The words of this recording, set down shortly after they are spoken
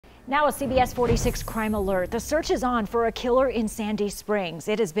Now a CBS 46 crime alert. The search is on for a killer in Sandy Springs.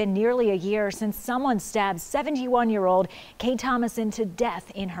 It has been nearly a year since someone stabbed 71-year-old Kay Thomasson to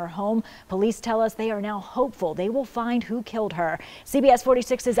death in her home. Police tell us they are now hopeful they will find who killed her. CBS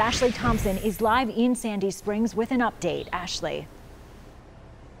 46's Ashley Thompson is live in Sandy Springs with an update. Ashley.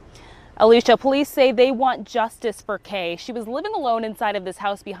 Alicia, police say they want justice for Kay. She was living alone inside of this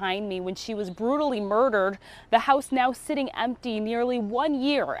house behind me when she was brutally murdered. The house now sitting empty nearly 1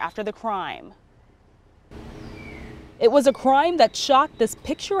 year after the crime. It was a crime that shocked this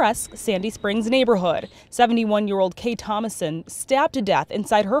picturesque Sandy Springs neighborhood. 71-year-old Kay Thomasson stabbed to death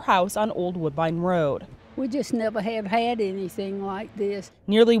inside her house on Old Woodbine Road. We just never have had anything like this.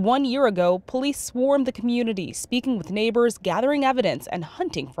 Nearly 1 year ago, police swarmed the community, speaking with neighbors, gathering evidence, and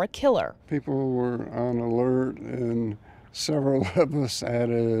hunting for a killer. People were on alert, and several of us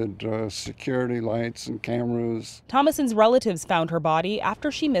added security lights and cameras. Thomasson's relatives found her body after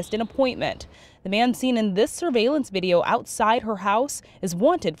she missed an appointment. The man seen in this surveillance video outside her house is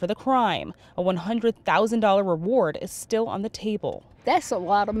wanted for the crime. A $100,000 reward is still on the table. That's a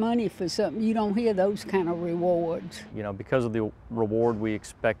lot of money for something. You don't hear those kind of rewards. You know, because of the reward, we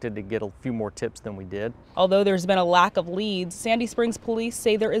expected to get a few more tips than we did. Although there's been a lack of leads, Sandy Springs police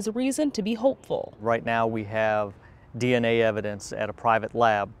say there is reason to be hopeful. Right now we have DNA evidence at a private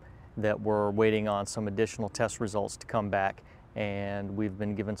lab that we're waiting on some additional test results to come back, and we've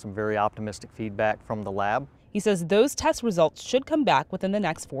been given some very optimistic feedback from the lab. He says those test results should come back within the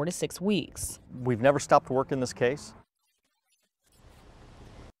next 4 to 6 weeks. We've never stopped working this case.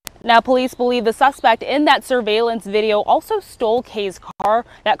 Now, police believe the suspect in that surveillance video also stole Kay's car.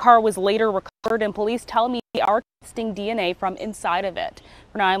 That car was later recovered, and police tell me they are testing DNA from inside of it.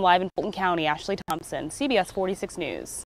 For now, I'm live in Fulton County. Ashley Thompson, CBS 46 News.